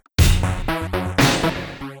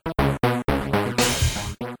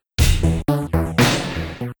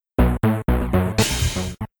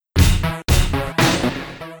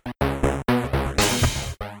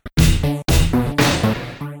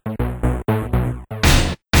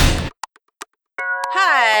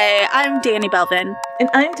I'm Danny Belvin. And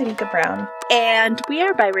I'm Danica Brown. And we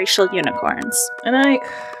are biracial unicorns. And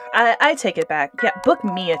I take it back. Yeah, book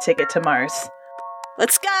me a ticket to Mars.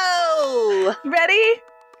 Let's go! Ready?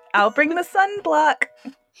 I'll bring the sunblock.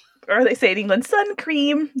 Or they say in England, sun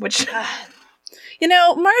cream, which... You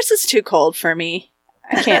know, Mars is too cold for me.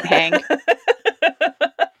 I can't hang.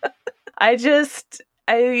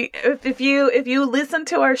 If you listen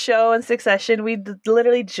to our show in succession, we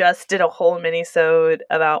literally just did a whole mini-sode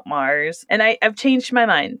about Mars, and I've changed my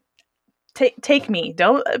mind. Take me.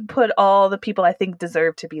 Don't put all the people I think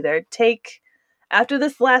deserve to be there. After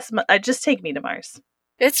this last month, just take me to Mars.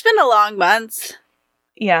 It's been a long month.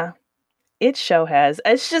 Yeah. It show has.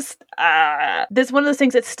 It's just, this one of those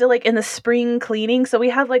things that's still like in the spring cleaning. So we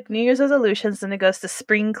have like New Year's resolutions and it goes to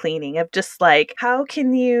spring cleaning of just like, how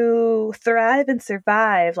can you thrive and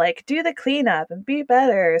survive? Like, do the cleanup and be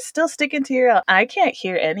better. Still sticking to your, I can't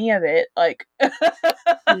hear any of it. Like,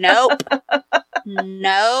 Nope.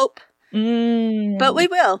 But we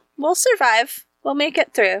will. We'll survive. We'll make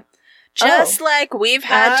it through. Just like we've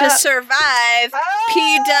had to survive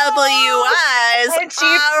PWIs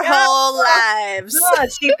our whole lives.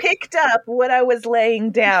 She picked up what I was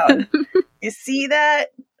laying down. You see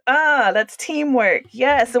that? That's teamwork.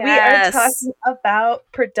 Yes, we are talking about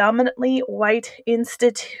predominantly white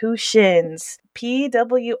institutions.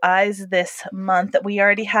 PWIs this month. We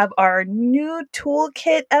already have our new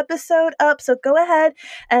toolkit episode up, so go ahead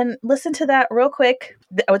and listen to that real quick.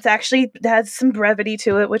 It has some brevity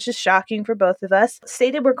to it, which is shocking for both of us.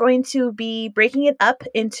 Stated we're going to be breaking it up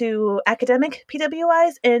into academic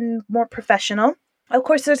PWIs and more professional. Of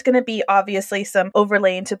course, there's going to be obviously some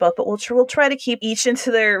overlay into both, but we'll try to keep each into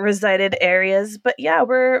their resided areas. But yeah,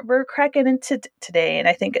 we're cracking into today, and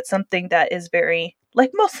I think it's something that is very,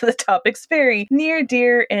 like most of the topics, very near,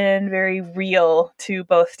 dear, and very real to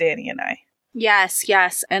both Danny and I. Yes.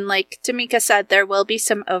 And like Tamika said, there will be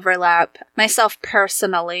some overlap. Myself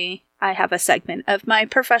personally, I have a segment of my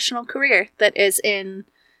professional career that is in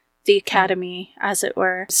the academy, as it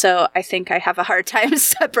were. So I think I have a hard time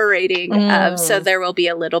separating. So there will be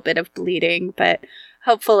a little bit of bleeding, but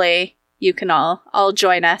hopefully you can all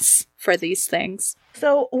join us for these things.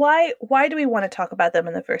 So why do we want to talk about them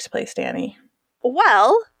in the first place, Danny?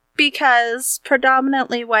 Well, because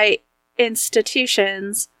predominantly white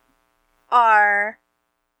institutions are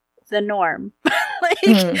the norm.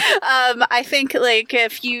 I think like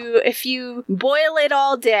if you boil it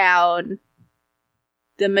all down,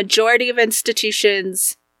 the majority of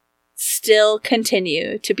institutions still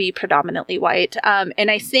continue to be predominantly white.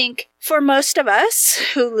 And I think for most of us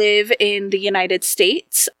who live in the United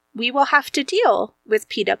States, we will have to deal with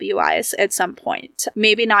PWIs at some point.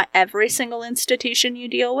 Maybe not every single institution you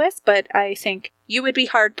deal with, but I think you would be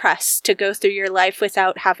hard-pressed to go through your life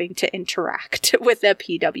without having to interact with a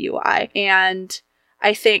PWI. And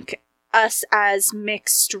I think us as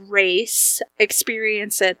mixed race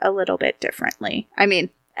experience it a little bit differently. I mean,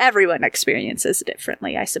 everyone experiences it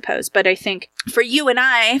differently, I suppose. But I think for you and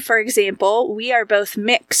I, for example, we are both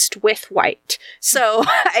mixed with white. So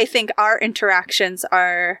I think our interactions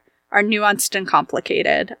are nuanced and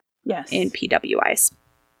complicated. Yes. In PWIs.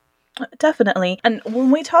 Definitely. And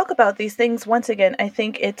when we talk about these things, once again, I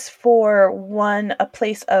think it's for a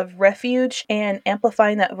place of refuge and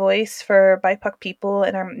amplifying that voice for BIPOC people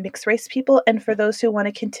and our mixed race people, and for those who want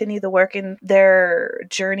to continue the work in their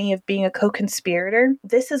journey of being a co-conspirator.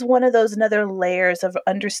 This is one of those another layers of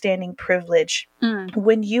understanding privilege.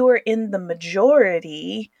 When you are in the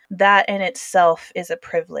majority, that in itself is a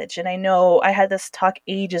privilege. And I know I had this talk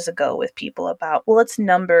ages ago with people about, well, it's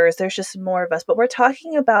numbers, there's just more of us. But we're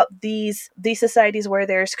talking about these societies where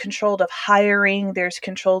there's control of hiring, there's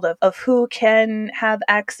control of who can have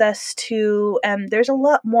access to, and there's a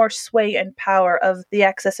lot more sway and power of the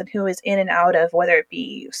access and who is in and out of, whether it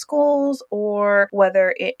be schools or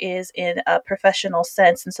whether it is in a professional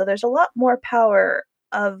sense. And so there's a lot more power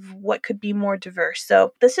of what could be more diverse.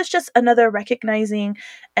 So this is just another recognizing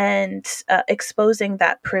and exposing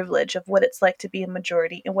that privilege of what it's like to be a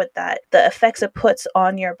majority and what the effects it puts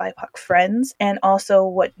on your BIPOC friends, and also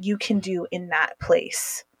what you can do in that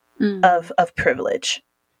place of privilege.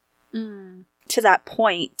 To that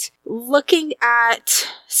point, looking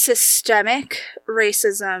at systemic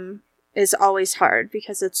racism is always hard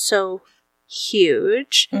because it's so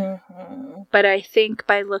huge. But I think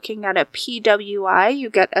by looking at a PWI, you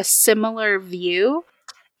get a similar view,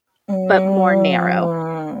 but more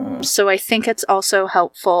narrow. So I think it's also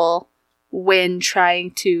helpful when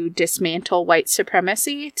trying to dismantle white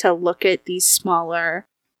supremacy to look at these smaller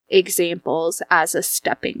examples as a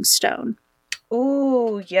stepping stone.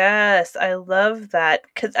 Ooh, yes. I love that.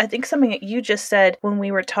 Because I think something that you just said when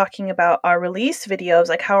we were talking about our release videos,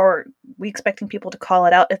 like how are we expecting people to call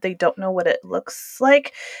it out if they don't know what it looks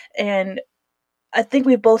like? And I think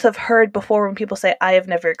we both have heard before when people say, I have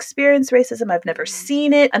never experienced racism, I've never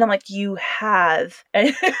seen it. And I'm like, you have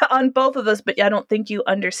on both of those, but I don't think you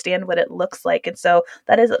understand what it looks like. And so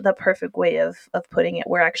that is the perfect way of putting it.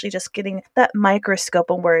 We're actually just getting that microscope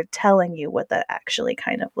and we're telling you what that actually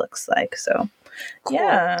kind of looks like. So, cool.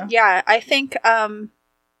 Yeah. Yeah, I think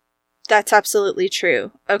that's absolutely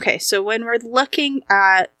true. Okay, so when we're looking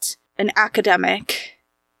at an academic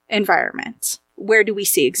environment, where do we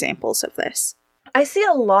see examples of this? I see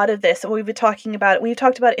a lot of this. We've been talking about it. We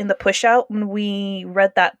talked about it in the push out when we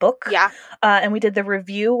read that book. Yeah. And we did the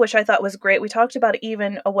review, which I thought was great. We talked about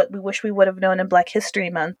even what we wish we would have known in Black History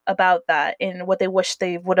Month about that and what they wish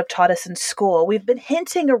they would have taught us in school. We've been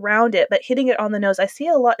hinting around it, but hitting it on the nose. I see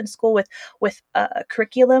a lot in school with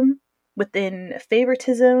curriculum within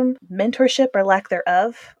favoritism, mentorship or lack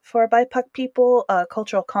thereof for BIPOC people,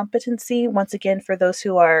 cultural competency, once again, for those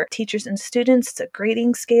who are teachers and students, it's a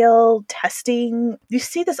grading scale, testing. You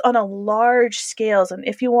see this on a large scales, and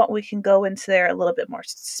if you want, we can go into there a little bit more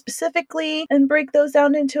specifically and break those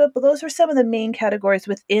down into it, but those were some of the main categories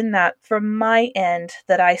within that from my end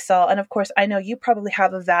that I saw. And of course, I know you probably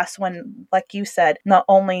have a vast one, like you said, not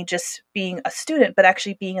only just being a student, but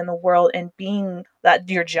actually being in the world and being that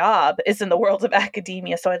your job is in the world of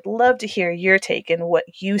academia. So I'd love to hear your take and what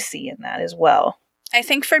you see in that as well. I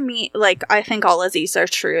think for me, I think all of these are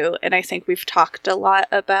true. And I think we've talked a lot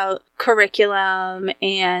about curriculum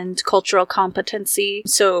and cultural competency.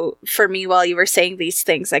 So for me, while you were saying these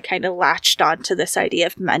things, I kind of latched onto this idea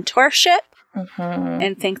of mentorship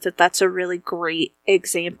and think that that's a really great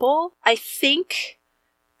example. I think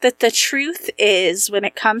that the truth is when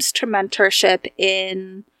it comes to mentorship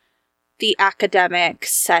in the academic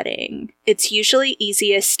setting, it's usually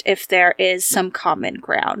easiest if there is some common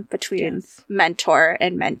ground between mentor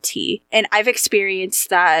and mentee. And I've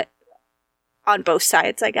experienced that on both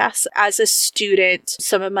sides, I guess. As a student,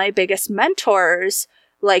 some of my biggest mentors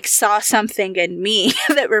saw something in me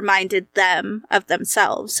that reminded them of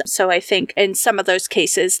themselves. So I think in some of those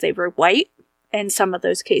cases, they were white. In some of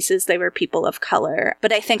those cases, they were people of color.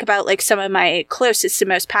 But I think about some of my closest and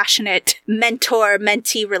most passionate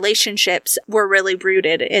mentor-mentee relationships were really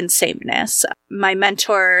rooted in sameness. My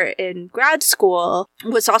mentor in grad school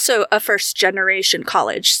was also a first-generation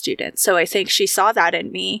college student. So I think she saw that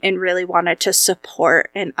in me and really wanted to support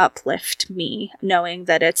and uplift me, knowing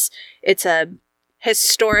that it's a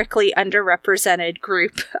historically underrepresented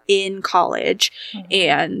group in college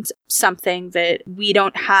and something that we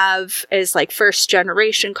don't have as first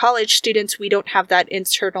generation college students. We don't have that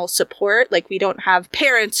internal support. We don't have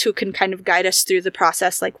parents who can kind of guide us through the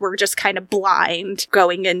process. We're just kind of blind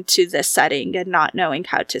going into this setting and not knowing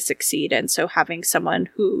how to succeed. And so having someone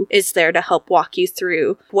who is there to help walk you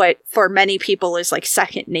through what for many people is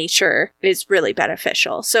second nature is really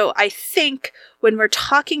beneficial. So I think when we're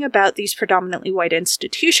talking about these predominantly white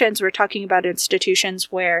institutions, we're talking about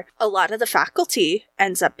institutions where a lot of the faculty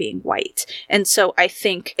ends up being white. And so I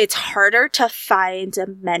think it's harder to find a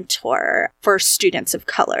mentor for students of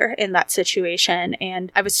color in that situation.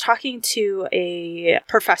 And I was talking to a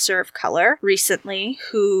professor of color recently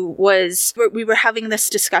we were having this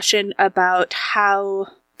discussion about how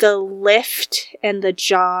the lift and the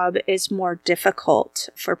job is more difficult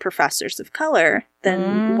for professors of color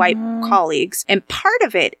than white colleagues. And part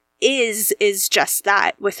of it is just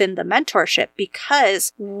that within the mentorship,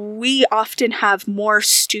 because we often have more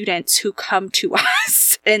students who come to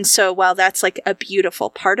us. And so while that's a beautiful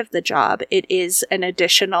part of the job, it is an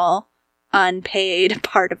additional unpaid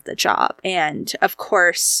part of the job. And of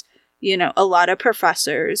course, a lot of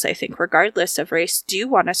professors, I think, regardless of race, do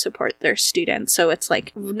want to support their students. So it's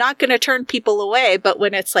not going to turn people away, but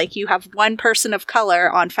when it's you have one person of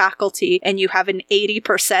color on faculty and you have an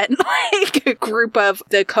 80% group of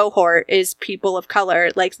the cohort is people of color,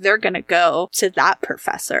 they're going to go to that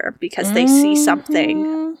professor because they see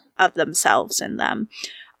something of themselves in them.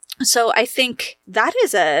 So I think that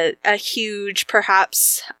is a huge,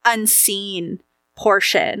 perhaps unseen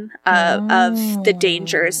portion of the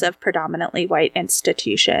dangers of predominantly white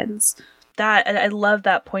institutions. That, and I love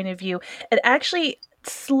that point of view. It actually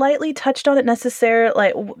slightly touched on it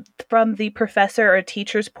necessarily, from the professor or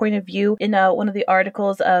teacher's point of view in one of the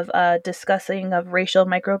articles of discussing of racial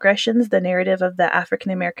microaggressions, the narrative of the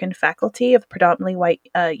African American faculty of predominantly white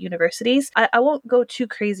universities. I won't go too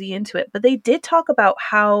crazy into it, but they did talk about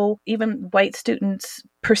how even white students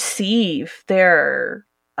perceive their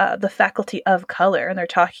the faculty of color, and they're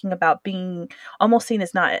talking about being almost seen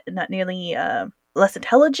as not nearly less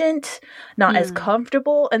intelligent, not as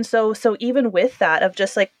comfortable. And so even with that, of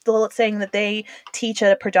just like saying that they teach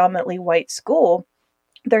at a predominantly white school,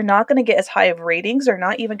 they're not going to get as high of ratings. They're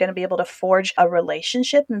not even going to be able to forge a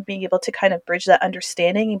relationship and being able to kind of bridge that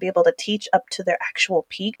understanding and be able to teach up to their actual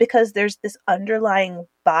peak, because there's this underlying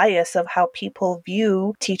bias of how people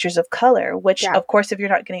view teachers of color, which of course, if you're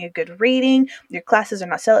not getting a good rating, your classes are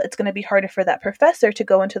not selling, it's going to be harder for that professor to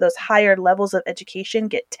go into those higher levels of education,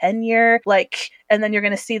 get tenure, and then you're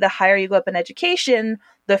going to see the higher you go up in education,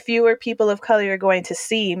 the fewer people of color you're going to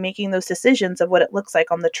see making those decisions of what it looks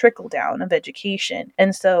like on the trickle down of education.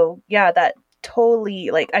 And so, yeah, that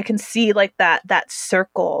totally, I can see that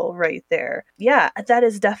circle right there. Yeah, that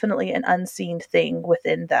is definitely an unseen thing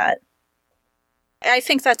within that. I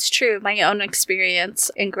think that's true. My own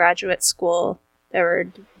experience in graduate school, there were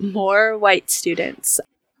more white students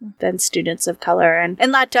than students of color. And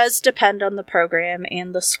that does depend on the program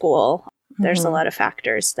and the school. There's a lot of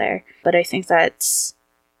factors there. But I think that's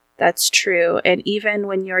true. And even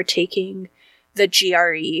when you're taking the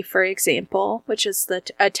GRE, for example, which is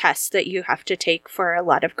a test that you have to take for a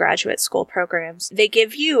lot of graduate school programs, they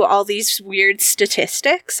give you all these weird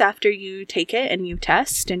statistics after you take it and you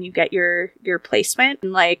test and you get your placement.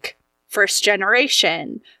 And first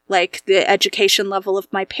generation, the education level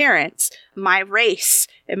of my parents, my race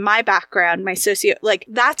and my background, my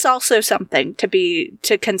that's also something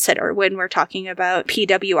to consider when we're talking about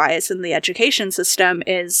PWIs in the education system.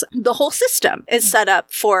 Is the whole system is set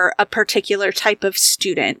up for a particular type of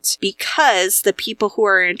student, because the people who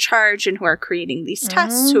are in charge and who are creating these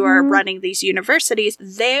tests, who are running these universities,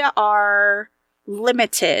 they are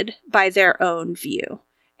limited by their own view.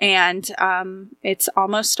 And it's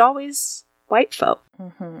almost always white folk.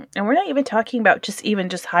 And we're not even talking about just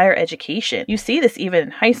higher education. You see this even in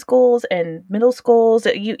high schools and middle schools.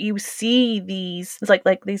 You see these, it's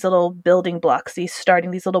like these little building blocks, these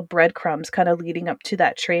little breadcrumbs kind of leading up to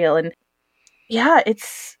that trail. And yeah,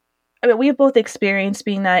 we have both experienced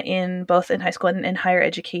being that both in high school and in higher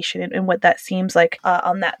education, and what that seems like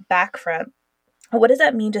on that back front. What does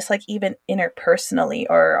that mean, just even interpersonally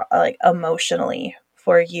or emotionally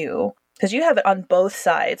for you? Because you have it on both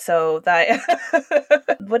sides. So that,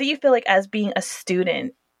 what do you feel like as being a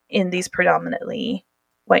student in these predominantly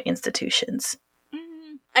white institutions?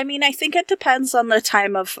 I mean, I think it depends on the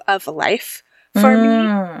time of life for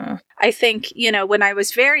me. I think, when I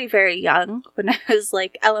was very, very young, when I was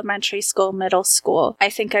elementary school, middle school,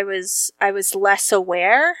 I think I was less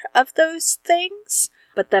aware of those things.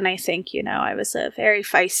 But then I think, I was a very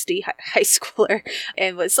feisty high schooler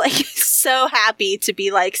and was so happy to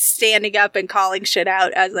be standing up and calling shit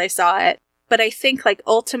out as I saw it. But I think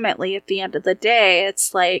ultimately at the end of the day,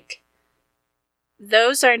 it's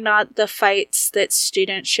those are not the fights that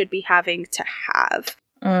students should be having to have.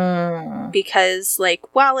 Because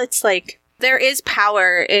while it's there is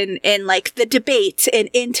power in the debate and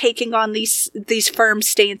in taking on these firm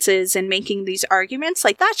stances and making these arguments,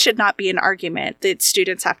 that should not be an argument that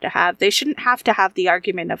students have to have. They shouldn't have to have the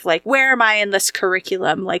argument of where am I in this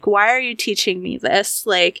curriculum? Why are you teaching me this?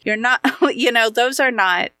 You're not, those are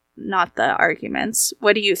not the arguments.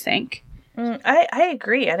 What do you think? I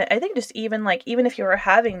agree. And I think just even if you were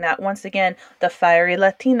having that, once again, the fiery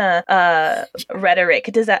Latina rhetoric,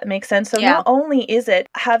 does that make sense? So not only is it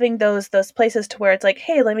having those places to where it's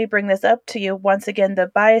hey, let me bring this up to you. Once again, the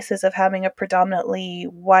biases of having a predominantly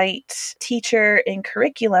white teacher in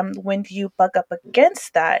curriculum, when you bug up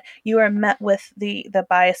against that, you are met with the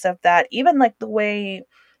bias of that, even the way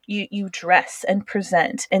you dress and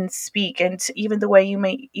present and speak, and even the way you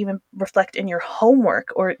may even reflect in your homework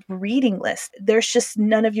or reading list. There's just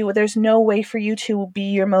there's no way for you to be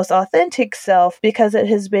your most authentic self, because it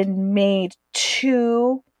has been made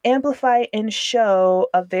to amplify and show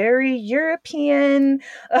a very European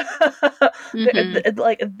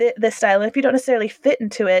this style. And if you don't necessarily fit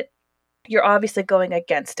into it, you're obviously going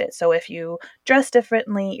against it. So if you dress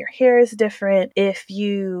differently, your hair is different, if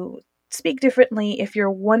you speak differently, if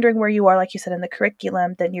you're wondering where you are, like you said, in the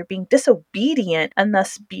curriculum, then you're being disobedient and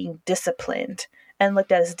thus being disciplined and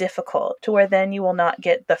looked at as difficult, to where then you will not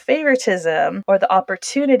get the favoritism or the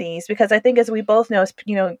opportunities. Because I think, as we both know, as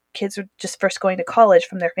kids are just first going to college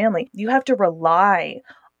from their family, you have to rely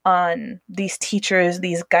on these teachers,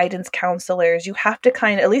 these guidance counselors. You have to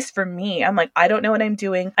at least for me, I'm I don't know what I'm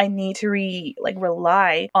doing. I need to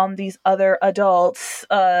rely on these other adults,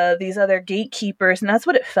 these other gatekeepers. And that's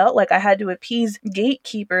what it felt like. I had to appease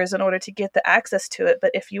gatekeepers in order to get the access to it. But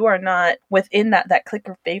if you are not within that clique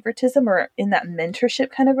of favoritism or in that mentorship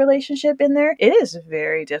kind of relationship in there, it is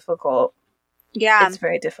very difficult. Yeah. It's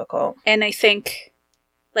very difficult. And I think,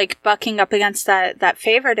 like, bucking up against that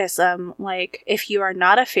favoritism, like, if you are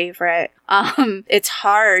not a favorite, it's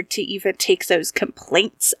hard to even take those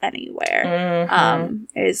complaints anywhere.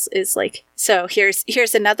 Is like, so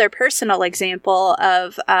here's another personal example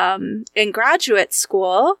of, in graduate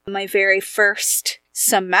school, my very first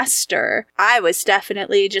semester, I was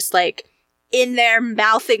definitely just like, in there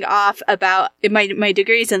mouthing off about my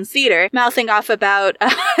degrees in theater, mouthing off about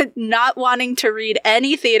not wanting to read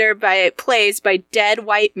any theater plays by dead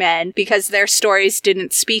white men because their stories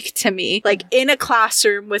didn't speak to me. Like, in a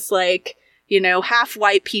classroom with, like, you know, half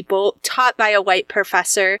white people taught by a white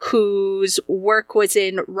professor whose work was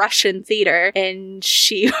in Russian theater, and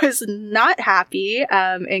she was not happy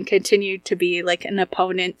and continued to be like an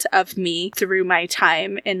opponent of me through my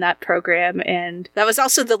time in that program. And that was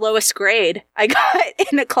also the lowest grade I got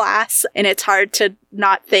in a class. And it's hard to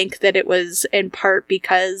not think that it was in part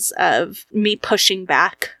because of me pushing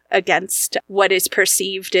back against what is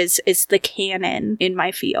perceived as the canon in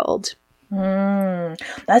my field.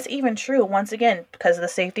 That's even true. Once again, because the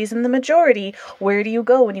safety's in the majority, where do you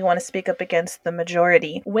go when you want to speak up against the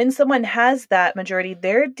majority? When someone has that majority,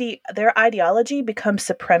 their ideology becomes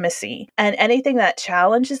supremacy. And anything that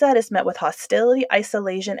challenges that is met with hostility,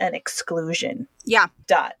 isolation, and exclusion. Yeah.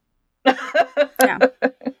 Dot. Yeah.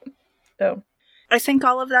 So I think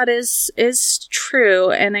all of that is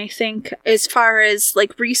true. And I think as far as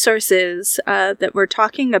like resources that we're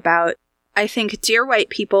talking about, I think Dear White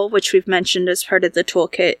People, which we've mentioned as part of the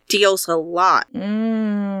toolkit, deals a lot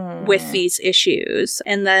with these issues.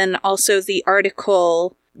 And then also the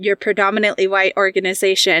article, Your Predominantly White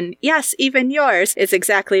Organization, yes, even yours, is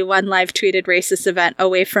exactly one live tweeted racist event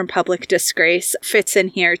away from public disgrace, fits in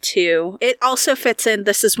here too. It also fits in,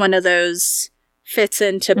 this is one of those, fits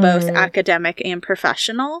into both academic and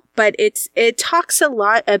professional, but it talks a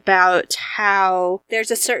lot about how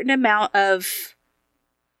there's a certain amount of,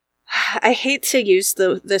 I hate to use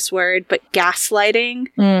this word, but gaslighting.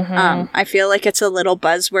 I feel like it's a little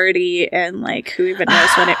buzzwordy, and like, who even knows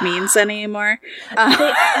what it means anymore?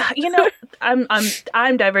 You know,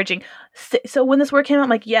 I'm diverging. So when this word came out, I'm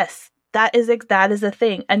like, yes, that is a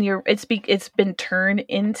thing, and it's been turned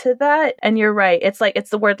into that. And you're right. It's like,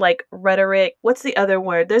 it's the word like rhetoric. What's the other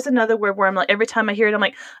word? There's another word where I'm like, every time I hear it, I'm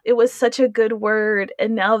like, it was such a good word,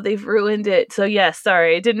 and now they've ruined it. So yes,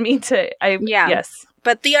 sorry, I didn't mean to. Yes.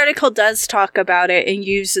 But the article does talk about it and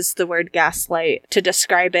uses the word gaslight to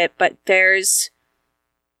describe it. But there's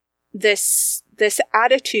this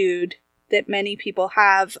attitude that many people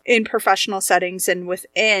have in professional settings and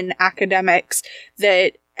within academics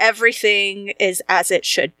that everything is as it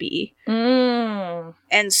should be.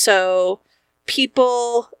 And so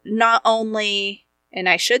people not only, and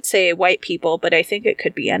I should say white people, but I think it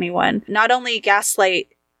could be anyone, not only gaslight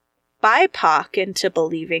BIPOC into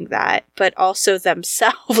believing that, but also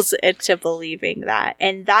themselves into believing that.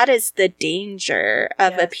 And that is the danger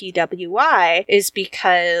of a PWI, is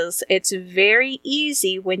because it's very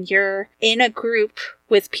easy when you're in a group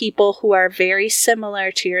with people who are very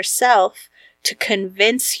similar to yourself to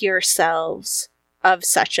convince yourselves of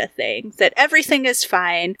such a thing, that everything is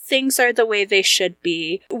fine, things are the way they should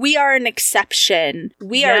be, we are an exception,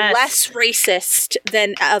 we are less racist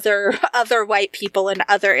than other white people in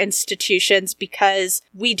other institutions because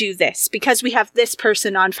we do this, because we have this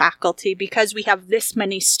person on faculty, because we have this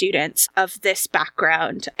many students of this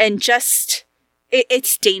background. And just,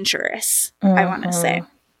 it's dangerous, I want to say.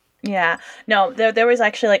 Yeah. No, there was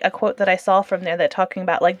actually like a quote that I saw from there that talking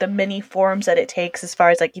about like the many forms that it takes as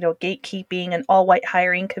far as like, you know, gatekeeping and all white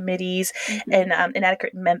hiring committees and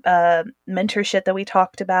inadequate mentorship that we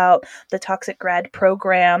talked about, the toxic grad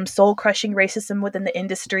program, soul crushing racism within the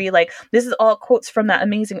industry. Like, this is all quotes from that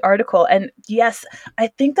amazing article. And yes, I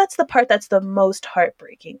think that's the part that's the most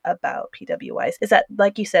heartbreaking about PWIs, is that,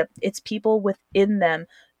 like you said, it's people within them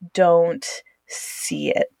don't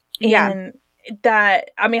see it. Yeah. And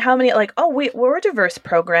that, I mean, how many, like, oh, we're a diverse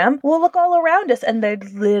program. Well, look all around us. And they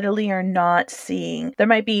literally are not seeing. There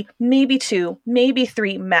might be maybe 2, maybe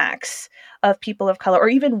 3 max of people of color or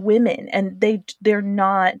even women. And they're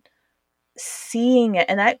not seeing it.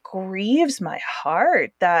 And that grieves my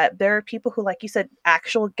heart that there are people who, like you said,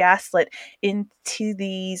 actual gaslit into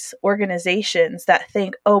these organizations that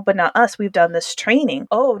think, oh, but not us. We've done this training.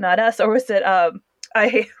 Oh, not us. Or was it,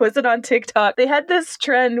 was it on TikTok? They had this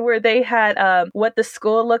trend where they had what the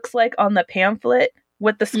school looks like on the pamphlet,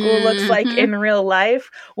 what the school looks like in real life,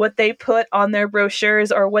 what they put on their brochures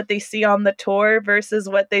or what they see on the tour versus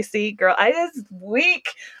what they see. Girl, I was weak.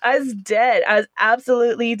 I was dead. I was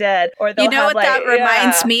absolutely dead. Or you know what that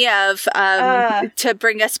reminds me of, to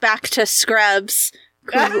bring us back to Scrubs.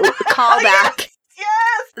 Callback.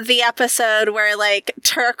 the episode where, like,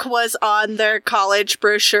 Turk was on their college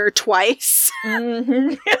brochure twice.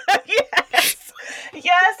 Mm-hmm.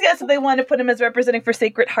 Yes. They want to put him as representing for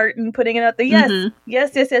Sacred Heart and putting it out there.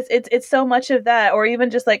 Yes. It's so much of that. Or even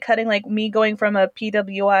just like cutting, like me going from a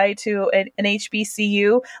PWI to an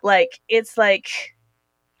HBCU. Like, it's like,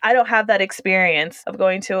 I don't have that experience of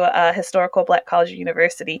going to a historical Black college or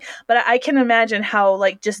university, but I can imagine how,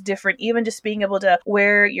 like, just different, even just being able to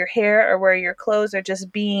wear your hair or wear your clothes or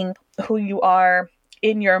just being who you are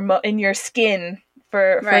in your skin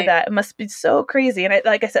for that. It must be so crazy. And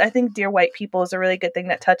like I said, I think Dear White People is a really good thing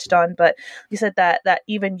that touched on, but you said that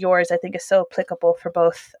even yours, I think, is so applicable for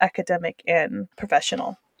both academic and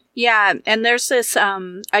professional. Yeah. And there's this,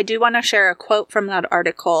 I do want to share a quote from that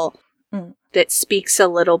article that speaks a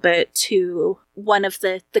little bit to one of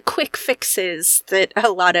the quick fixes that a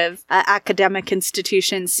lot of academic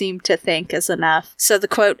institutions seem to think is enough. So the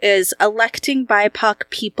quote is, "Electing BIPOC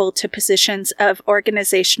people to positions of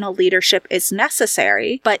organizational leadership is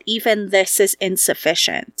necessary, but even this is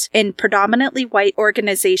insufficient. In predominantly white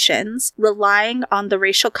organizations, relying on the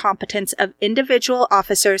racial competence of individual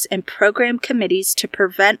officers and program committees to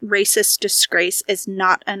prevent racist disgrace is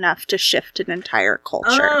not enough to shift an entire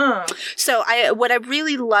culture." So what I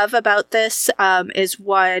really love about this is,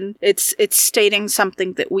 one, it's stating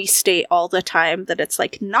something that we state all the time, that it's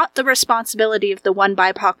like not the responsibility of the one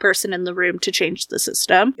BIPOC person in the room to change the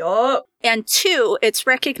system. Yup. And two, it's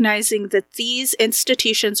recognizing that these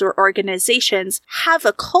institutions or organizations have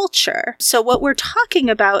a culture. So what we're talking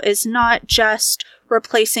about is not just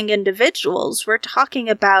replacing individuals. We're talking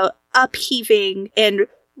about upheaving and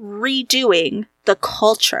redoing the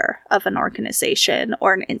culture of an organization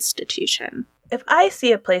or an institution. If I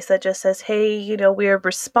see a place that just says, hey, we're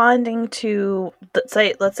responding to, let's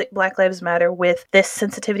say Black Lives Matter with this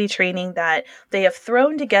sensitivity training that they have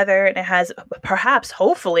thrown together, and it has perhaps,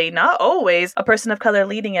 hopefully, not always, a person of color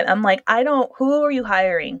leading it. I'm like, who are you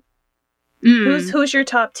hiring? Who's your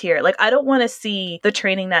top tier? Like, I don't want to see the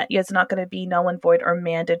training that is not going to be null and void or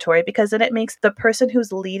mandatory, because then it makes the person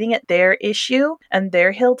who's leading it their issue and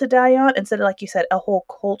their hill to die on, instead of, like you said, a whole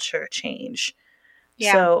culture change.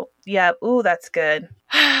 Yeah. So, yeah, that's good.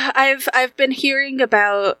 I've been hearing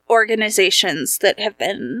about organizations that have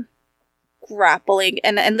been grappling,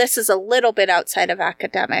 and this is a little bit outside of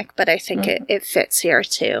academic, but I think it fits here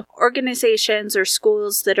too. Organizations or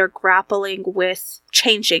schools that are grappling with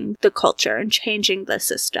changing the culture and changing the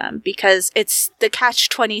system, because it's the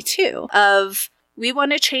catch-22 of, we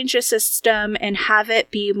want to change the system and have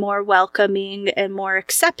it be more welcoming and more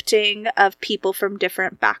accepting of people from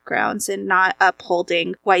different backgrounds and not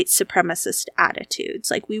upholding white supremacist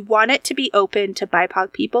attitudes. Like, we want it to be open to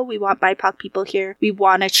BIPOC people. We want BIPOC people here. We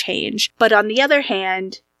want to change. But on the other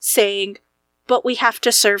hand, saying, but we have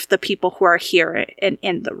to serve the people who are here and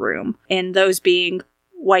in the room, and those being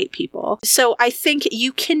white people. So I think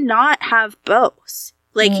you cannot have both.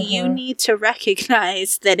 Like, you need to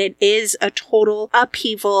recognize that it is a total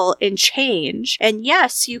upheaval and change. And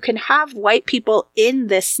yes, you can have white people in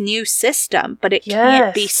this new system, but it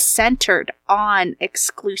can't be centered on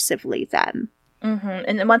exclusively them.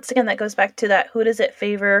 And once again, that goes back to that, who does it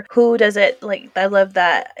favor? Who does it, like, I love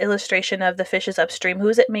that illustration of the fishes upstream.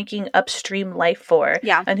 Who's it making upstream life for?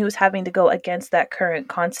 Yeah. And who's having to go against that current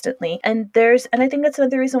constantly? And I think that's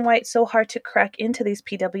another reason why it's so hard to crack into these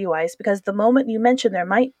PWIs, because the moment you mention there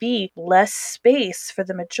might be less space for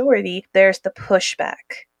the majority, there's the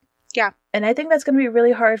pushback. Yeah. And I think that's going to be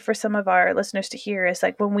really hard for some of our listeners to hear, is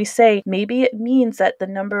like, when we say maybe it means that the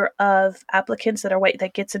number of applicants that are white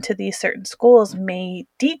that gets into these certain schools may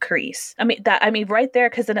decrease. I mean, right there,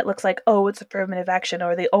 because then it looks like, oh, it's affirmative action,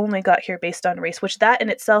 or they only got here based on race, which that in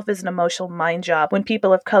itself is an emotional mind job when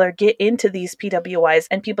people of color get into these PWIs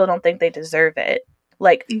and people don't think they deserve it.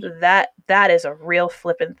 Like, that is a real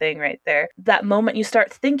flippin' thing right there. That moment you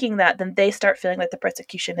start thinking that, then they start feeling like the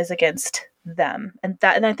persecution is against them. And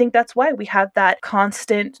I think that's why we have that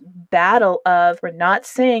constant battle of, we're not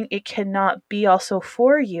saying it cannot be also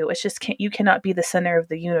for you. It's just, you cannot be the center of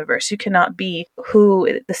the universe. You cannot be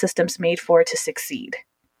who the system's made for to succeed.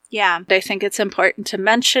 Yeah, I think it's important to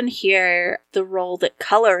mention here the role that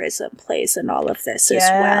colorism plays in all of this as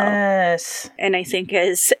well. Yes. And I think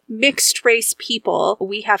as mixed race people,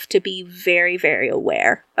 we have to be very, very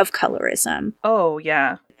aware of colorism. Oh,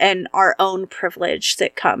 yeah. And our own privilege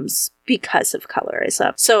that comes because of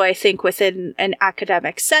colorism. So I think within an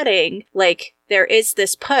academic setting, like, there is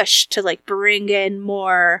this push to, like, bring in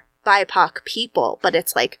more BIPOC people, but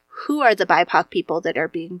it's like, who are the BIPOC people that are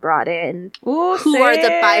being brought in? Ooh, who are the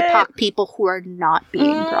BIPOC people who are not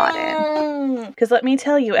being brought in? Because let me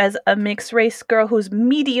tell you, as a mixed race girl who's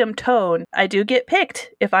medium tone, I do get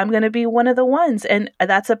picked if I'm going to be one of the ones. And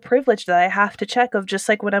that's a privilege that I have to check of, just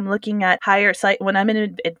like when I'm looking at higher site, when I'm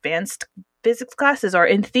in advanced physics classes or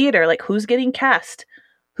in theater, like who's getting cast?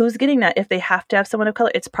 Who's getting that? If they have to have someone of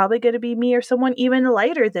color, it's probably going to be me or someone even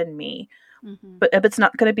lighter than me. Mm-hmm. But it's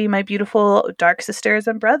not going to be my beautiful dark sisters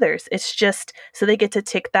and brothers. It's just so they get to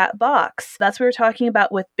tick that box. That's what we were talking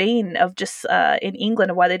about with Bane, of just in England,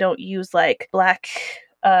 of why they don't use like Black,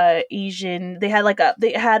 Asian. They had like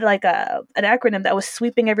an acronym that was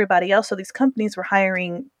sweeping everybody else. So these companies were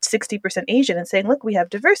hiring 60% Asian and saying, look, we have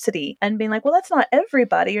diversity, and being like, well, that's not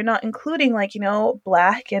everybody. You're not including like,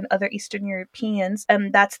 Black and other Eastern Europeans.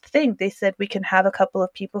 And that's the thing. They said we can have a couple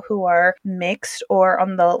of people who are mixed or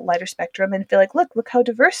on the lighter spectrum and feel like, look how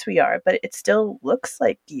diverse we are, but it still looks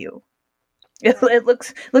like you. It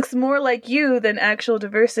looks more like you than actual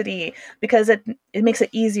diversity, because it makes it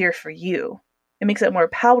easier for you. It makes it more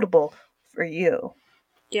palatable for you.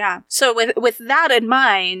 Yeah. So with that in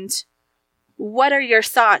mind, what are your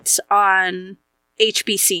thoughts on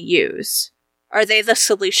HBCUs? Are they the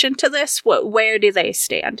solution to this? Where do they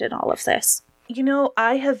stand in all of this?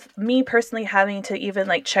 I have, me personally, having to even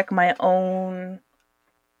like check my own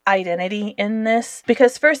identity in this,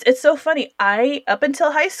 because first, it's so funny. Up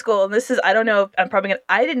until high school, and this is, I don't know,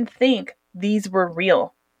 I didn't think these were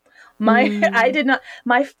real. I did not.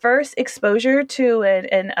 My first exposure to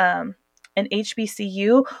an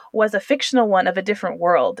HBCU was a fictional one of A Different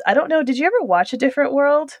World. I don't know. Did you ever watch A Different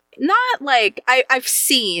World? Not like I've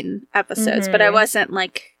seen episodes, but I wasn't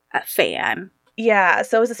like a fan. Yeah,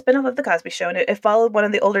 so it was a spinoff of The Cosby Show, and it followed one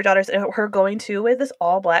of the older daughters and her going to this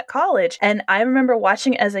all-black college. And I remember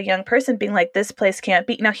watching as a young person being like, this place can't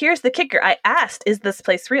be. Now, here's the kicker. I asked, is this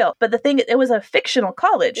place real? But the thing is, it was a fictional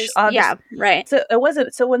college. Yeah, right. So it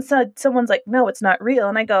wasn't. So when someone's like, no, it's not real,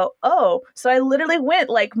 and I go, oh. So I literally went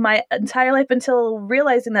like my entire life until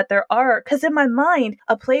realizing that there are, because in my mind,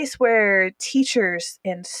 a place where teachers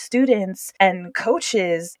and students and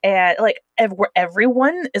coaches and like where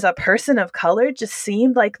everyone is a person of color just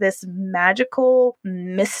seemed like this magical,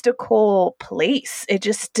 mystical place. It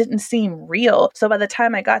just didn't seem real. So by the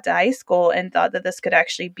time I got to high school and thought that this could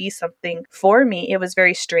actually be something for me, it was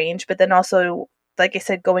very strange. But then also, like I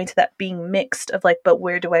said, going to that being mixed of like, but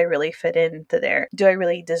where do I really fit into there? Do I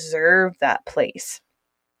really deserve that place?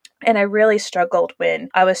 And I really struggled when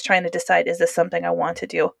I was trying to decide, is this something I want to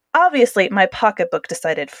do? Obviously, my pocketbook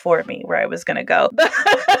decided for me where I was going to go.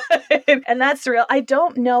 And that's real. I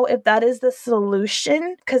don't know if that is the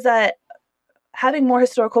solution, because having more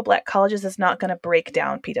historical Black colleges is not going to break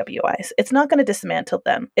down PWIs. It's not going to dismantle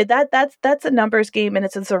them. That's a numbers game, and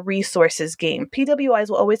it's a resources game. PWIs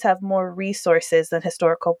will always have more resources than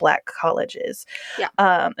historical Black colleges,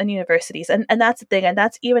 and universities. And that's the thing. And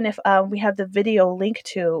that's even if we have the video link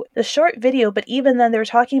to the short video, but even then they're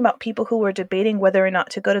talking about people who were debating whether or not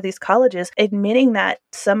to go to these colleges, admitting that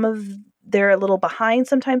they're a little behind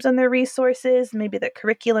sometimes on their resources. Maybe the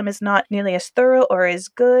curriculum is not nearly as thorough or as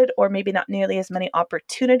good, or maybe not nearly as many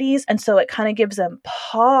opportunities. And so it kind of gives them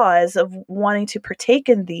pause of wanting to partake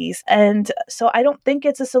in these. And so I don't think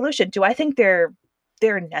it's a solution. Do I think they're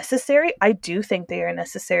necessary? I do think they are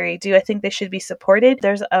necessary. Do I think they should be supported?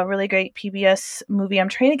 There's a really great PBS movie I'm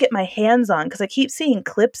trying to get my hands on, because I keep seeing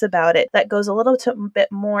clips about it that goes a little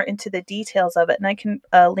bit more into the details of it, and I can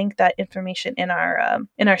link that information in our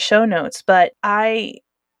show notes. But I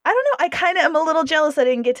don't know. I kind of am a little jealous I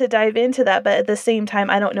didn't get to dive into that, but at the same time,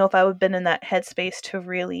 I don't know if I would have been in that headspace to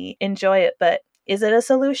really enjoy it. But is it a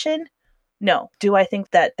solution? No. Do I think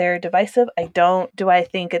that they're divisive? I don't. Do I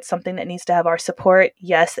think it's something that needs to have our support?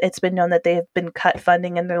 Yes. It's been known that they have been cut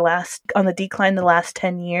funding on the decline the last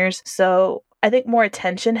 10 years. So I think more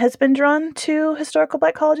attention has been drawn to historical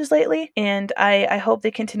Black colleges lately. And I hope they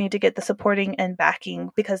continue to get the supporting and backing,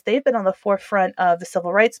 because they've been on the forefront of the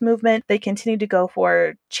civil rights movement. They continue to go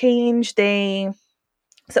for change.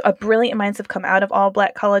 So brilliant minds have come out of all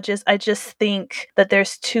Black colleges. I just think that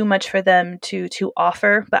there's too much for them to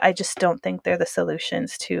offer, but I just don't think they're the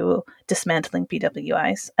solutions to dismantling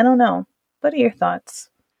PWIs. I don't know. What are your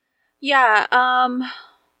thoughts? Yeah,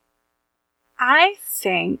 I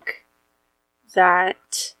think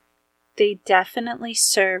that they definitely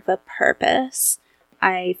serve a purpose.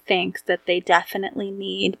 I think that they definitely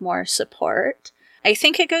need more support. I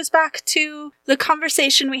think it goes back to the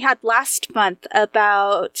conversation we had last month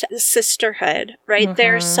about sisterhood, right? Mm-hmm.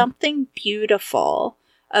 There's something beautiful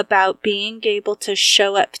about being able to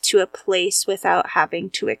show up to a place without having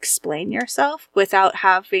to explain yourself, without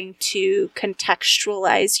having to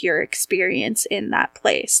contextualize your experience in that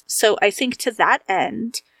place. So I think to that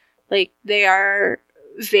end, like, they are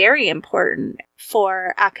very important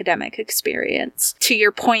for academic experience. To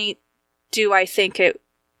your point, do I think it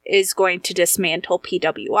is going to dismantle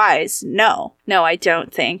PWIs? No, I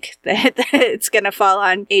don't think that it's going to fall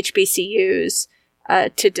on HBCUs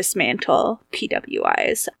to dismantle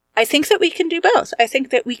PWIs. I think that we can do both. I think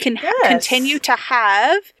that we can continue to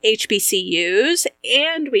have HBCUs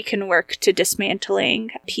and we can work to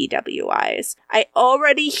dismantling PWIs. I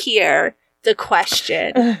already hear the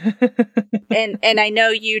question, and I know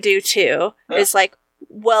you do too, is like,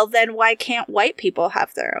 well, then why can't white people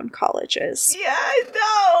have their own colleges? Yeah, I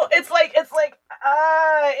know. It's like, if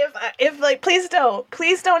like, please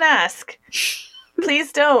don't ask.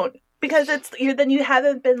 Please don't. Because then you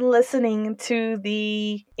haven't been listening to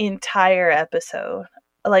the entire episode.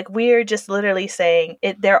 Like, we're just literally saying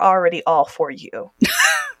they're already all for you.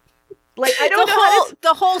 Like, I don't know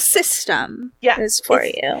the whole system is for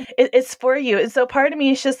you. It's for you. And so part of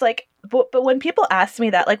me is just like, but when people ask me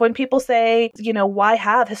that, like when people say, you know, why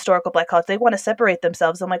have historical Black colleges? They want to separate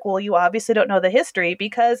themselves. I'm like, well, you obviously don't know the history,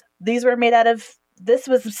 because these were made out of, this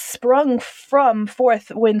was sprung from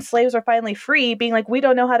forth when slaves were finally free, being like, we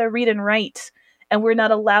don't know how to read and write, and we're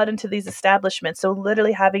not allowed into these establishments. So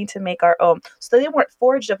literally having to make our own. So they weren't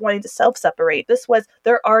forged of wanting to self-separate. This was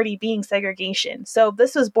there already being segregation. So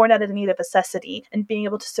this was born out of the need of necessity and being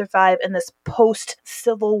able to survive in this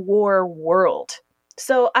post-Civil War world.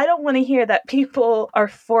 So I don't want to hear that people are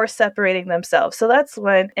for separating themselves. So that's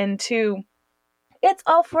one. And two, it's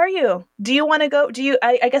all for you. Do you want to go?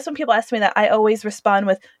 I guess when people ask me that, I always respond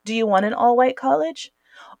with, do you want an all-white college?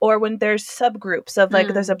 Or when there's subgroups of like,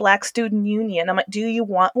 there's a Black student union, I'm like, do you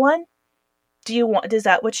want one? Is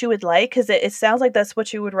that what you would like? Because it sounds like that's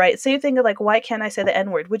what you would write. Same thing of like, why can't I say the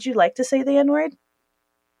N-word? Would you like to say the N-word?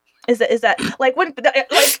 Is that like when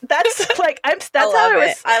like that's like I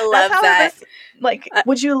love that. Like,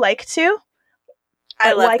 would you like to?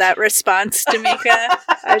 I love that response, Tamika.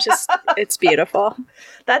 It's beautiful.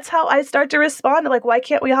 That's how I start to respond. Like, why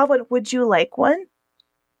can't we have one? Would you like one?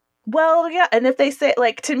 Well, yeah. And if they say,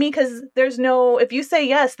 like, to me, because if you say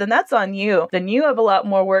yes, then that's on you. Then you have a lot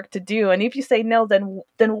more work to do. And if you say no, then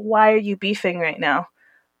why are you beefing right now?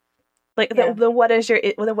 Like, then what is your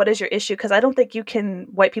issue? Because I don't think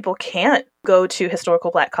white people can't go to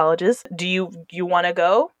historical Black colleges. Do you want to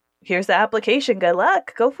go? Here's the application. Good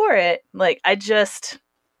luck. Go for it. Like, I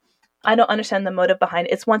don't understand the motive behind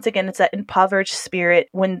it. Once again, it's that impoverished spirit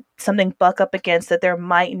when something buck up against that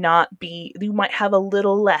you might have a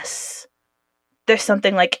little less. There's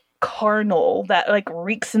something like carnal that like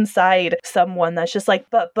reeks inside someone that's just like,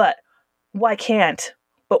 but why can't?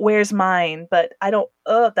 But where's mine? But I don't,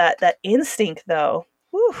 that instinct though.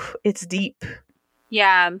 Whew, it's deep.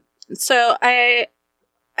 Yeah. So I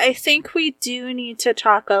think we do need to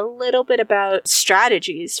talk a little bit about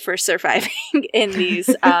strategies for surviving in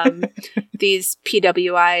these these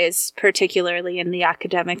PWIs, particularly in the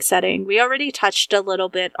academic setting. We already touched a little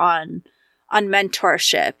bit on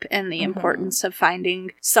mentorship and the importance of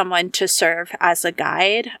finding someone to serve as a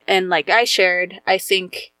guide. And like I shared, I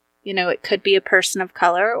think, you know, it could be a person of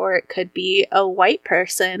color or it could be a white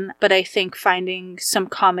person, but I think finding some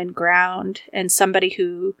common ground and somebody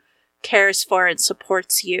who cares for and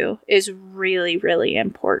supports you is really, really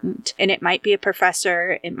important. And it might be a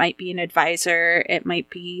professor, it might be an advisor, it might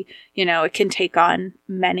be, you know, it can take on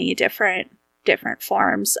many different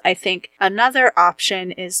forms. I think another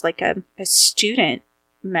option is like a student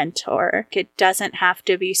mentor. It doesn't have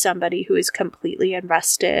to be somebody who is completely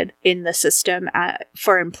invested in the system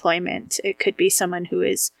for employment. It could be someone who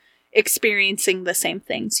is experiencing the same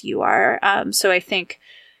things you are. So I think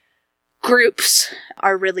groups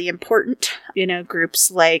are really important. You know,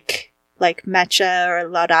 groups like Mecha or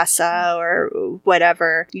La Raza or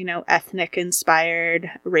whatever, you know, ethnic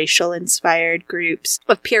inspired, racial inspired groups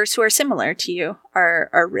of peers who are similar to you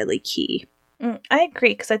are really key. I agree,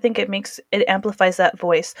 because I think it amplifies that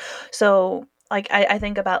voice. So like, I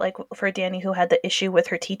think about, like, for Dani, who had the issue with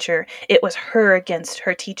her teacher, it was her against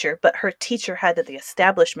her teacher, but her teacher had the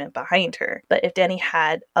establishment behind her. But if Dani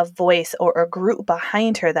had a voice or a group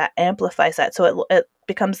behind her, that amplifies that. So it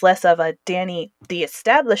becomes less of a Dani, the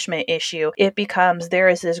establishment issue. It becomes, there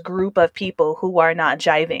is this group of people who are not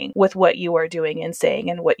jiving with what you are doing and saying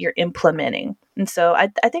and what you're implementing. And so I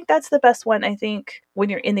think that's the best one. I think when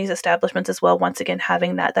you're in these establishments as well, once again,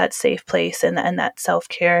 having that safe place and that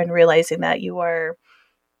self-care and realizing that you're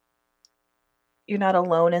you're not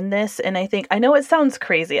alone in this. And I know it sounds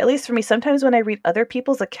crazy, at least for me. Sometimes when I read other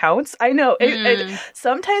people's accounts, I know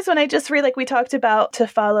sometimes when I just read, like we talked about, to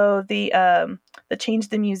follow the Change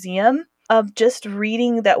the Museum, of just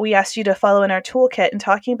reading that we asked you to follow in our toolkit and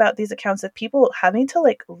talking about these accounts of people having to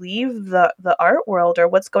like leave the art world or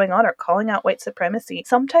what's going on or calling out white supremacy.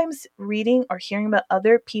 Sometimes reading or hearing about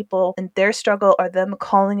other people and their struggle or them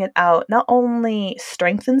calling it out not only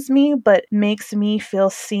strengthens me, but makes me feel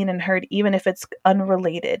seen and heard, even if it's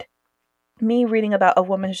unrelated. Me reading about a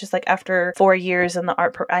woman who's just like, after 4 years in the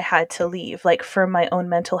art, I had to leave, like for my own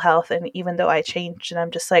mental health. And even though I changed, and I'm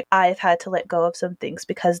just like, I've had to let go of some things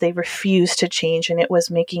because they refused to change and it was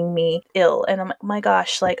making me ill. And I'm like, my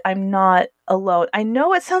gosh, like I'm not alone. I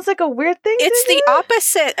know it sounds like a weird thing. It's the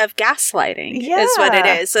opposite of gaslighting is what it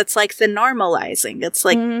is. It's like the normalizing. It's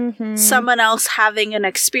like someone else having an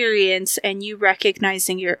experience and you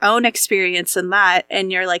recognizing your own experience in that.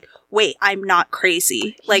 And you're like, wait, I'm not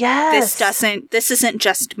crazy. Like this isn't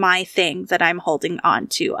just my thing that I'm holding on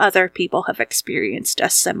to. Other people have experienced a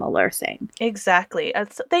similar thing. Exactly.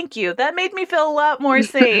 Thank you. That made me feel a lot more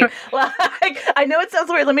sane. Like, I know it sounds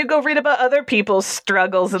weird. Let me go read about other people's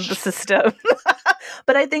struggles in the system.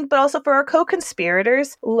 But also for our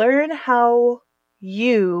co-conspirators, learn how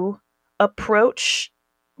you approach,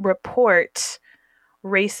 report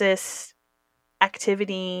racist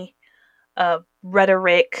activity,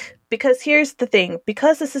 rhetoric, because here's the thing,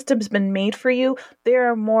 because the system's been made for you, they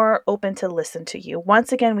are more open to listen to you.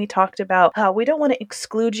 Once again, we talked about how we don't want to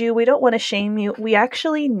exclude you, we don't want to shame you, we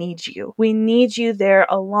actually need you. We need you there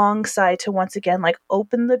alongside to once again like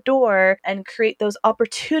open the door and create those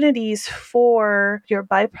opportunities for your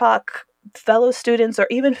BIPOC fellow students or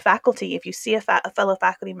even faculty. If you see a fellow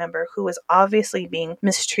faculty member who is obviously being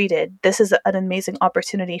mistreated, this is an amazing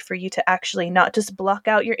opportunity for you to actually not just block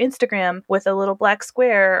out your Instagram with a little black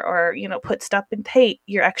square or, put stop and paint.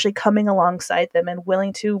 You're actually coming alongside them and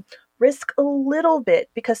willing to risk a little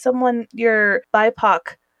bit because someone, your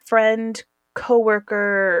BIPOC friend,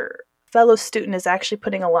 coworker, fellow student is actually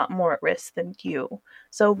putting a lot more at risk than you.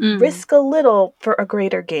 So risk a little for a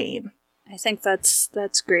greater gain. I think that's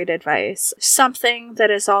great advice. Something that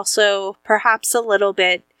is also perhaps a little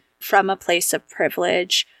bit from a place of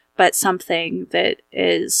privilege, but something that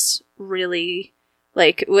is really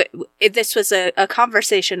like, this was a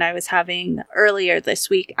conversation I was having earlier this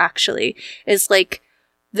week, actually, is like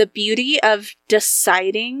the beauty of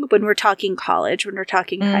deciding when we're talking college, when we're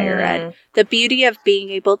talking higher ed, the beauty of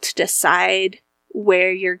being able to decide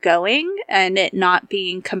where you're going and it not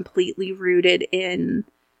being completely rooted in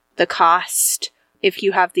the cost, if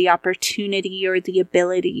you have the opportunity or the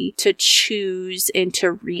ability to choose and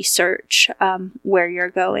to research where you're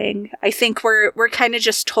going. I think we're kind of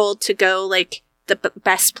just told to go like the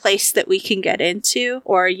best place that we can get into,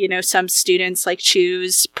 or some students like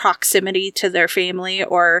choose proximity to their family,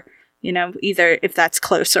 or either if that's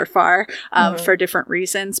close or far for different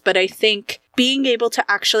reasons. But I think being able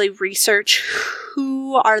to actually research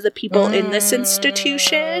who are the people in this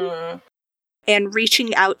institution and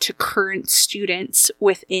reaching out to current students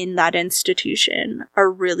within that institution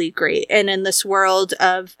are really great. And in this world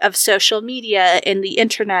of social media and the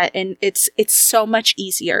internet, and it's so much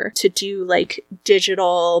easier to do like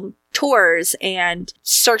digital tours and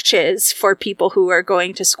searches for people who are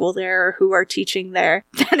going to school there or who are teaching there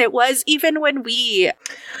than it was even when we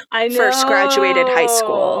first graduated high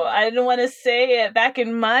school. I didn't want to say it. Back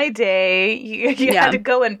in my day, you had to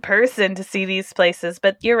go in person to see these places.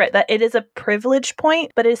 But you're right, that it is a privilege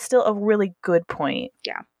point, but it's still a really good point.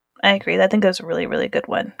 Yeah. I agree. I think that's a really, really good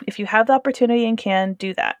one. If you have the opportunity and can,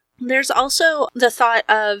 do that. There's also the thought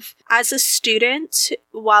of, as a student,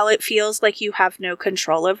 while it feels like you have no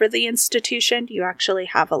control over the institution, you actually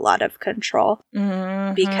have a lot of control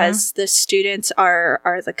because the students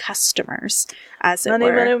are the customers, as it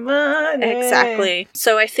were. Money. Exactly.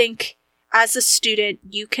 So I think as a student,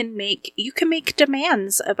 you can make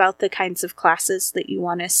demands about the kinds of classes that you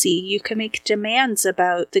want to see. You can make demands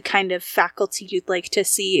about the kind of faculty you'd like to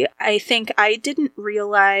see. I think I didn't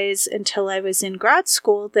realize until I was in grad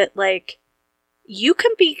school that, like, you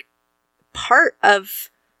can be part of,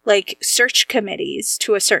 like, search committees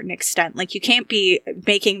to a certain extent. Like, you can't be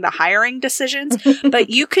making the hiring decisions, but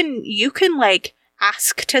you can, like,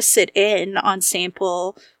 ask to sit in on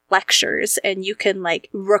sample lectures, and you can like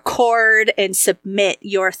record and submit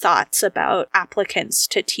your thoughts about applicants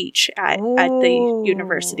to teach at the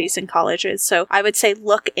universities and colleges. So I would say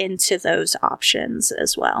look into those options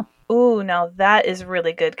as well. Ooh, now that is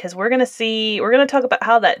really good, because we're going to talk about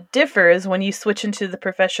how that differs when you switch into the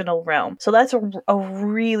professional realm. So that's a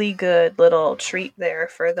really good little treat there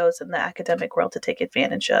for those in the academic world to take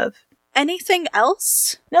advantage of. anything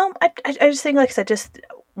else? No, I just think, like I said, just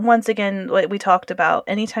once again, what we talked about,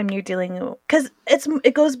 anytime you're dealing, because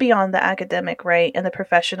it goes beyond the academic, right, and the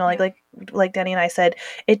professional. Like Danny and I said,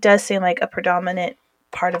 it does seem like a predominant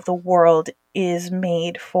part of the world is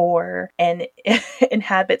made for and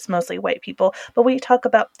inhabits mostly white people. But we talk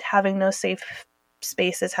about having no safe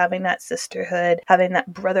spaces, having that sisterhood, having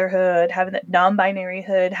that brotherhood, having that non-binary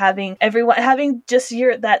hood, having everyone, having just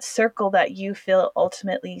that circle that you feel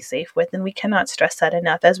ultimately safe with. And we cannot stress that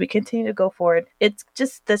enough as we continue to go forward. That's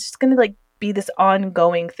just going to like be this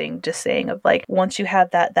ongoing thing, just saying, of like, once you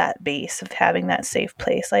have that base of having that safe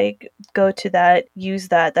place, like, go to that, use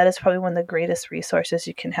that. That is probably one of the greatest resources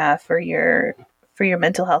you can have for your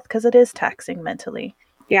mental health, because it is taxing mentally.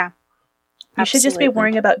 Yeah. You should just be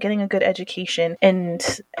worrying about getting a good education. And,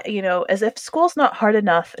 as if school's not hard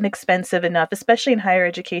enough and expensive enough, especially in higher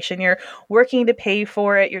education, you're working to pay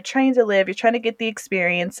for it. You're trying to live, you're trying to get the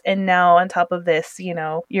experience. And now on top of this,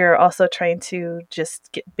 you're also trying to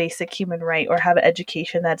just get basic human right, or have an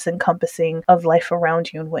education that's encompassing of life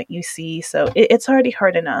around you and what you see. So it's already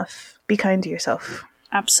hard enough. Be kind to yourself.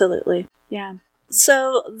 Absolutely. Yeah.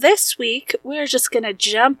 So this week, we're just going to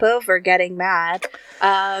jump over getting mad.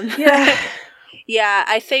 Yeah. Yeah,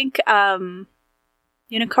 I think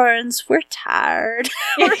unicorns, we're tired.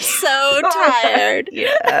 We're so tired.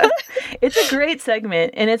 Yeah. It's a great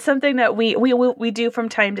segment, and it's something that we do from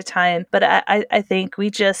time to time. But I think we're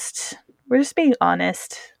just being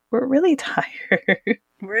honest. We're really tired.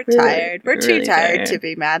 We're tired. We're too tired to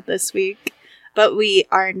be mad this week. But we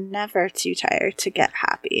are never too tired to get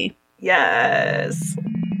happy. Yes.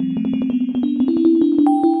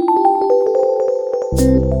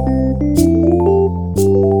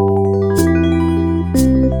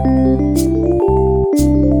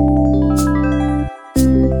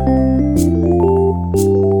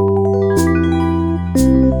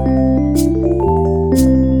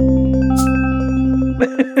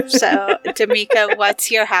 So, Damika, what's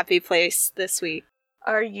your happy place this week?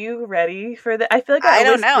 Are you ready for that? I feel like I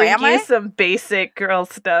don't know. Bring you some basic girl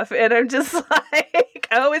stuff, and I'm just like,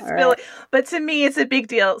 I always feel like, but to me, it's a big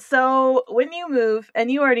deal. So when you move, and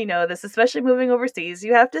you already know this, especially moving overseas,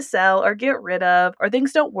 you have to sell or get rid of, or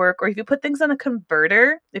things don't work, or if you put things on a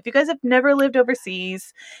converter. If you guys have never lived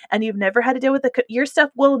overseas and you've never had to deal with your stuff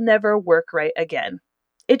will never work right again.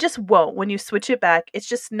 It just won't. When you switch it back, it's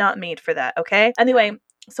just not made for that. Okay. Anyway.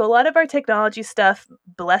 So a lot of our technology stuff,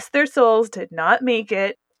 bless their souls, did not make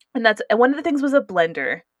it. And one of the things was a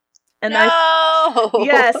blender. And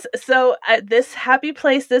yes. So this happy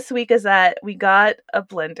place this week is that we got a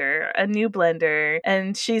new blender,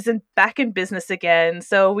 and she's back in business again.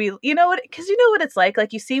 So because you know what it's like.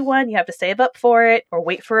 Like, you see one, you have to save up for it or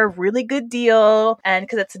wait for a really good deal. And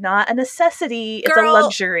because it's not a necessity, it's a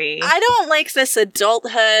luxury. I don't like this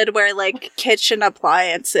adulthood where like kitchen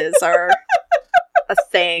appliances are a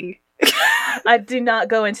thing. I do not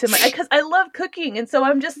go into because I love cooking, and so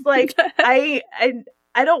I'm just like,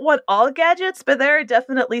 I don't want all gadgets, but there are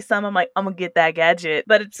definitely some I'm like, I'm gonna get that gadget.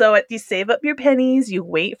 But you save up your pennies, you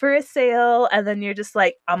wait for a sale, and then you're just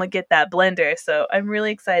like, I'm gonna get that blender. So I'm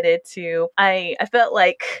really excited I felt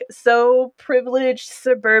like so privileged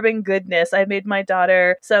suburban goodness. I made my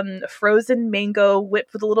daughter some frozen mango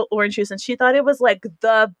whipped with a little orange juice, and she thought it was like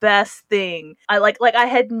the best thing. I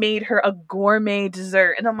had made her a gourmet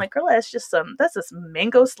dessert, and I'm like, girl, that's just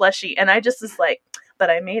mango slushy. And I just was like, but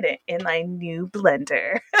I made it in my new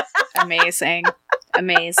blender. Amazing.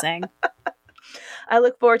 I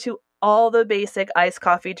look forward to all the basic iced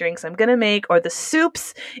coffee drinks I'm going to make, or the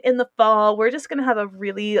soups in the fall. We're just going to have a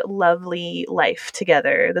really lovely life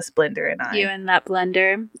together, this blender and I. You and that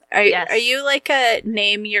blender. Are you like a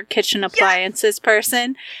name your kitchen appliances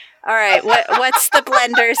person? All right. What's the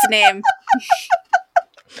blender's name?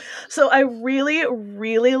 So I really,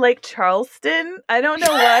 really like Charleston. I don't know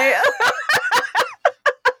why.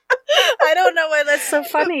 I don't know why that's so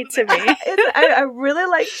funny to me. I really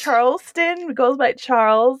like Charleston. It goes by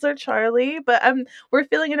Charles or Charlie, but we're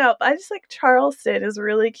filling it out. I just like Charleston is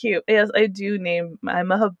really cute. Yes, I do name. I'm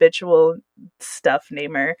a habitual stuff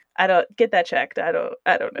namer. I don't get that checked. I don't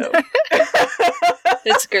know.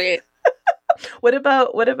 It's great. What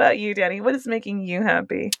about you, Danny? What is making you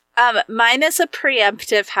happy? Mine is a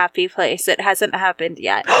preemptive happy place. It hasn't happened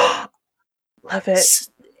yet. Love it.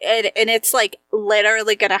 And it's like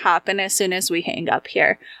literally gonna happen as soon as we hang up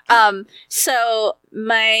here. So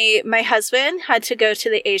my husband had to go to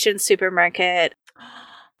the Asian supermarket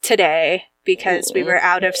today because we were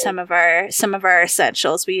out of some of our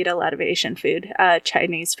essentials. We eat a lot of Asian food,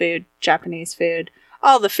 Chinese food, Japanese food,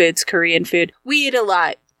 all the foods, Korean food. We eat a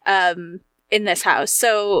lot in this house.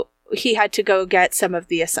 So he had to go get some of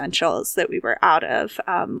the essentials that we were out of,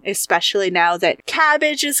 especially now that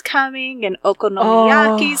cabbage is coming and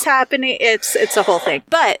okonomiyaki's happening. It's a whole thing.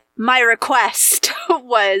 But my request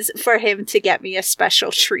was for him to get me a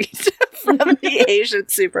special treat from the Asian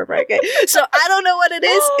supermarket. So I don't know what it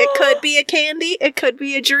is. It could be a candy. It could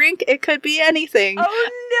be a drink. It could be anything.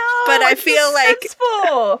 Oh no! But I feel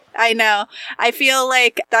successful. like I know. I feel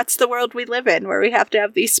like that's the world we live in, where we have to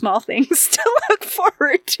have these small things to look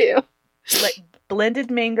forward to. Like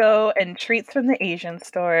blended mango and treats from the Asian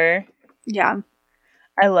store. Yeah.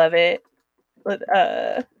 I love it.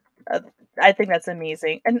 I think that's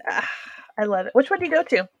amazing. And I love it. Which one do you go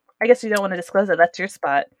to? I guess you don't want to disclose it. That's your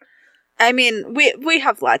spot. I mean, we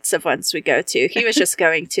have lots of ones we go to. He was just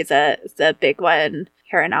going to the big one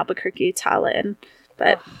here in Albuquerque, Talon.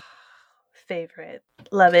 But favorite.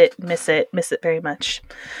 Love it. Miss it very much.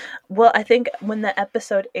 Well, I think when the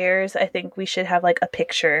episode airs, I think we should have like a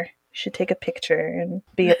picture. Should take a picture and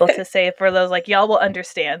be able to say for those, like, y'all will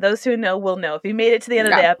understand. Those who know will know. If you made it to the end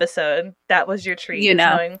of the episode, that was your treat. You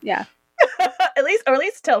know. Knowing. Yeah. at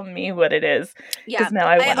least tell me what it is. Yeah. Now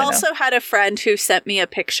I also had a friend who sent me a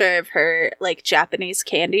picture of her, like, Japanese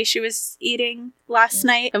candy she was eating last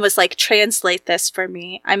night and was like, translate this for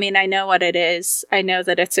me. I mean, I know what it is. I know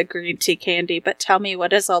that it's a green tea candy, but tell me,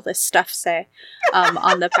 what does all this stuff say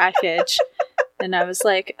on the package? And I was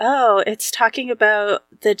like, oh, it's talking about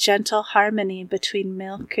the gentle harmony between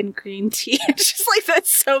milk and green tea. And she's like,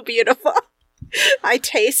 that's so beautiful. I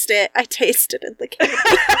taste it in the candy.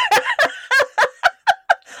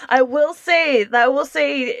 I will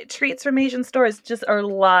say treats from Asian stores just are a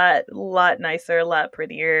lot nicer, a lot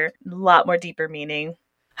prettier, a lot more deeper meaning.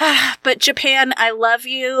 But Japan, I love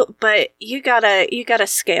you, but you gotta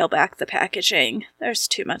scale back the packaging. There's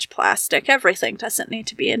too much plastic. Everything doesn't need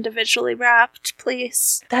to be individually wrapped,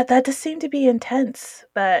 please. That does seem to be intense,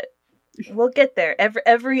 but we'll get there.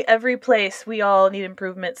 Every place, we all need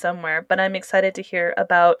improvement somewhere. But I'm excited to hear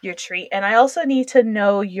about your treat, and I also need to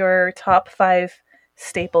know your top 5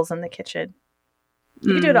 staples in the kitchen.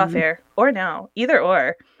 You can do it off air or now, either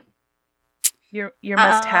or. Your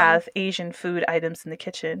must-have Asian food items in the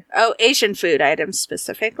kitchen. Oh, Asian food items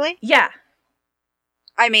specifically? Yeah.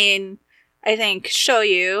 I mean, I think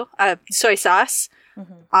shoyu, soy sauce,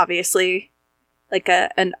 obviously, like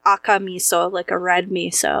an aka miso, like a red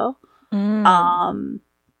miso. I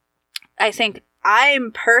think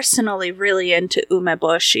I'm personally really into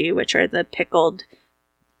umeboshi, which are the pickled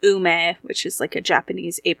ume, which is like a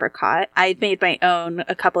Japanese apricot. I made my own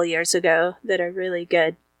a couple years ago that are really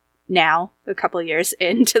good. Now, a couple years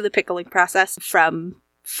into the pickling process from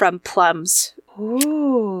plums.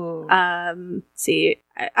 Ooh. See,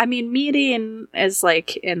 I mean, mirin is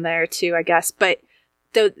like in there too, I guess. But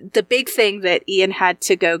the big thing that Ian had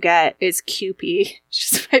to go get is Kewpie,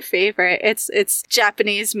 which is my favorite. It's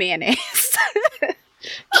Japanese mayonnaise.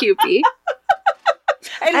 Kewpie.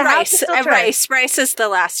 And rice. Rice is the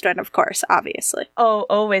last one, of course, obviously. Oh,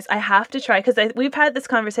 always. I have to try, because we've had this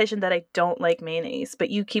conversation that I don't like mayonnaise, but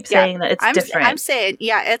you keep saying that it's different. I'm saying,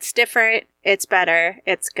 yeah, it's different. It's better.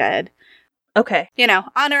 It's good. Okay. You know,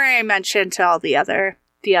 honorary mention to all the other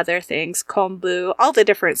things. Kombu, all the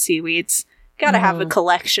different seaweeds. Gotta have a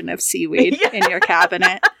collection of seaweed in your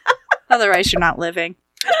cabinet. Otherwise, you're not living.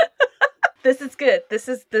 This is good. This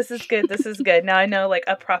is good. This is good. Now I know, like,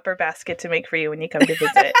 a proper basket to make for you when you come to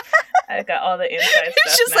visit. I got all the inside stuff.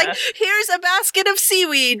 It's just now. like, here's a basket of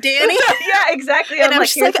seaweed, Danny. Yeah, exactly. And I'm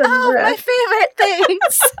just like, oh, my favorite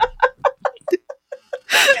things.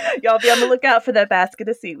 Y'all be on the lookout for that basket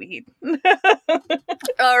of seaweed.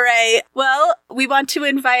 All right. Well, we want to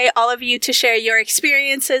invite all of you to share your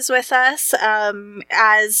experiences with us.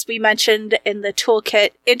 As we mentioned in the toolkit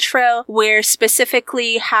intro, we're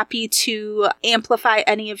specifically happy to amplify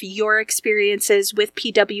any of your experiences with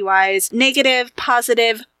PWIs, negative,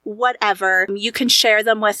 positive, whatever. You can share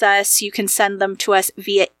them with us. You can send them to us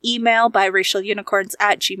via email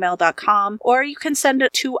biracialunicorns@gmail.com, or you can send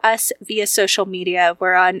it to us via social media.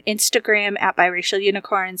 We're on Instagram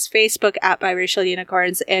 @biracialunicorns, Facebook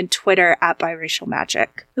 @biracialunicorns, and Twitter @biracialmagic.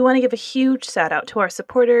 We want to give a huge shout out to our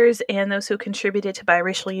supporters and those who contributed to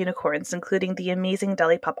Biracial Unicorns, including the amazing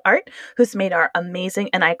Dolly Pop Art, who's made our amazing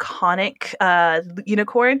and iconic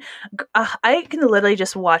unicorn. I can literally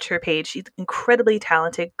just watch her page. She's incredibly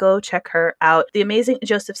talented. Go check her out. The amazing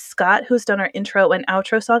Joseph Scott, who's done our intro and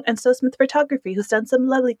outro song, and So Smith Photography, who's done some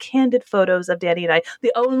lovely candid photos of Danny and I,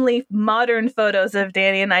 the only modern photos of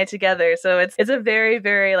Danny and I together. So it's a very,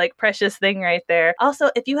 very, like, precious thing right there. Also,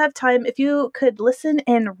 if you have time, if you could listen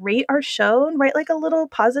and rate our show and write like a little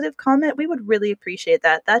positive comment, we would really appreciate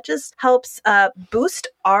that. That just helps boost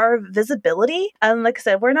our visibility. And like I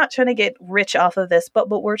said, we're not trying to get rich off of this, but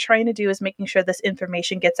what we're trying to do is making sure this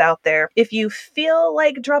information gets out there. If you feel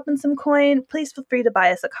like dropping some coin, please feel free to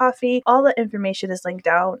buy us a coffee. All the information is linked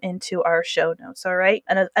down into our show notes, all right?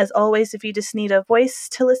 And as always, if you just need a voice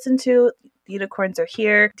to listen to, the unicorns are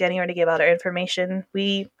here. Danny already gave out our information.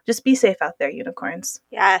 We just be safe out there, unicorns.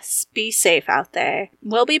 Yes, be safe out there.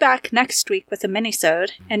 We'll be back next week with a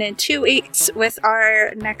mini-sode, and in 2 weeks with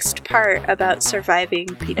our next part about surviving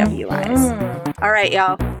PWIs. All right,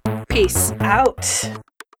 y'all. Peace. Out.